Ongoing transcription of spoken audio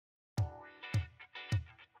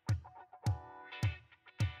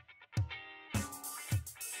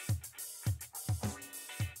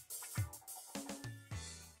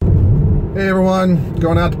Hey everyone,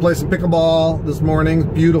 going out to play some pickleball this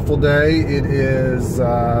morning. Beautiful day. It is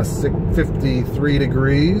 53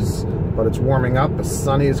 degrees, but it's warming up, as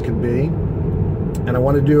sunny as can be. And I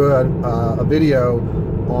want to do a video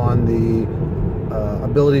on the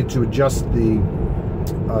ability to adjust the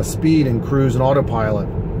speed in cruise and autopilot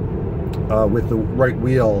with the right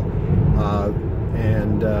wheel.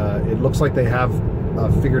 It looks like they have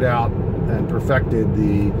figured out and perfected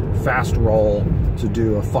the fast roll to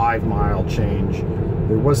do a 5-mile change.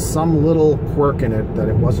 There was some little quirk in it that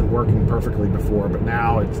it wasn't working perfectly before, but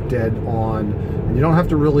now it's dead on, and you don't have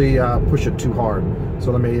to really push it too hard.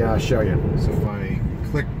 So let me show you. So if I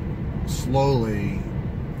click slowly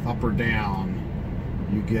up or down,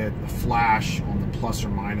 you get a flash on the plus or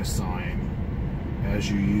minus sign as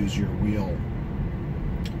you use your wheel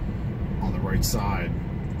on the right side.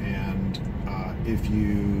 And if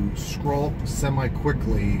you scroll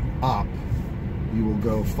semi-quickly up, you will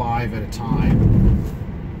go 5 at a time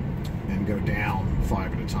and go down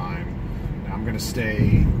 5 at a time. Now I'm going to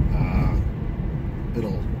stay,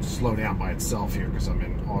 it'll slow down by itself here because I'm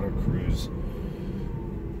in auto cruise.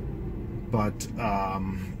 But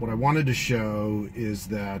what I wanted to show is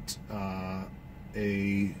that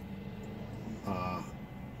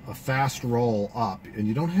a fast roll up, and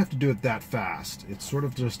you don't have to do it that fast. It's sort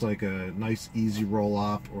of just like a nice easy roll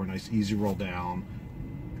up or a nice easy roll down.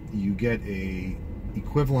 You get a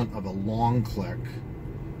equivalent of a long click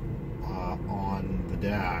on the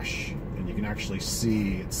dash, and you can actually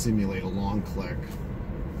see it simulate a long click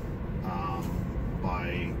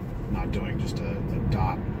by not doing just a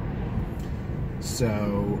dot.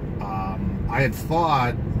 So I had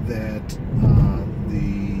thought that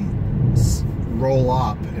the roll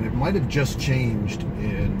up, and it might have just changed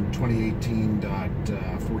in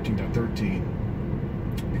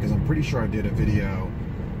 2018.14.13, because I'm pretty sure I did a video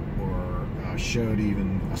or I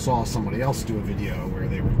saw somebody else do a video where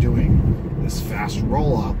they were doing this fast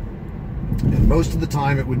roll up, and most of the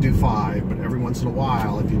time it would do 5, but every once in a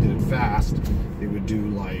while, if you did it fast, it would do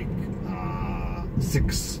like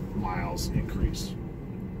 6 miles increase.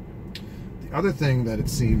 The other thing that it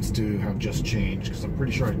seems to have just changed, because I'm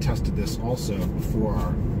pretty sure I tested this also before,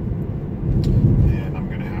 and I'm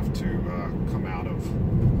going to have to come out of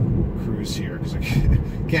cruise here because I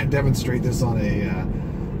can't demonstrate this on a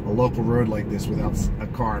local road like this without a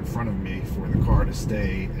car in front of me for the car to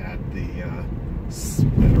stay at a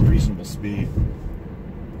reasonable speed.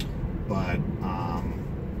 But I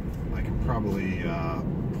can probably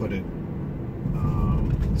put it.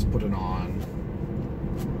 Let's put it on.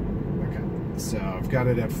 Okay, so I've got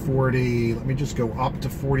it at 40. Let me just go up to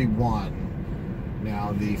 41.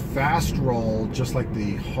 Now the fast roll, just like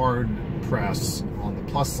the hard press on the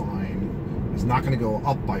plus sign, is not going to go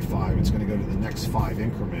up by 5. It's going to go to the next 5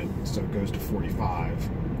 increment, so it goes to 45.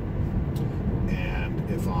 And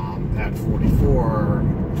if I'm at 44,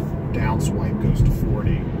 down swipe goes to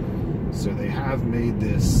 40. So they have made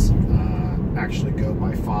this actually go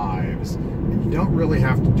by 5s, and you don't really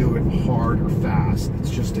have to do it hard or fast. It's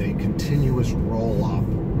just a continuous roll up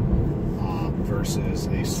versus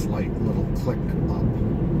a slight little click up.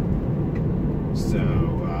 So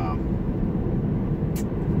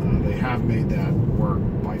they have made that work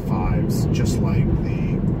by 5s, just like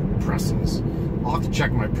the presses. I'll have to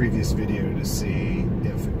check my previous video to see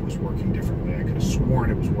if it was working differently. I could have sworn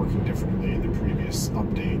it was working differently in the previous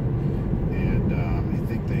update, and I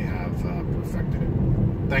think they have perfected it.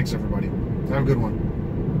 Thanks everybody. Have a good one.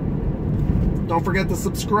 Don't forget to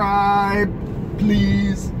subscribe,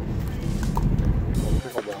 please.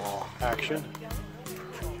 Pickleball action.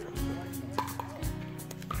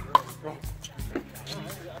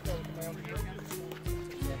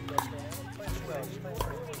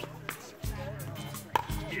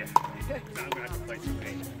 Yeah, I'm gonna have to play some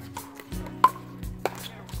paint.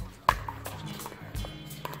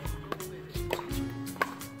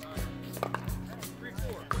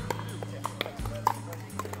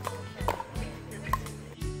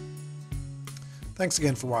 Thanks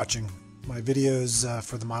again for watching. My videos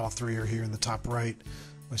for the Model 3 are here in the top right.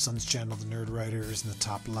 My son's channel, The Nerd Writer, is in the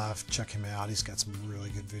top left. Check him out. He's got some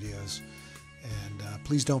really good videos. And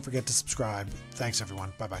please don't forget to subscribe. Thanks,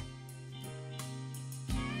 everyone. Bye-bye.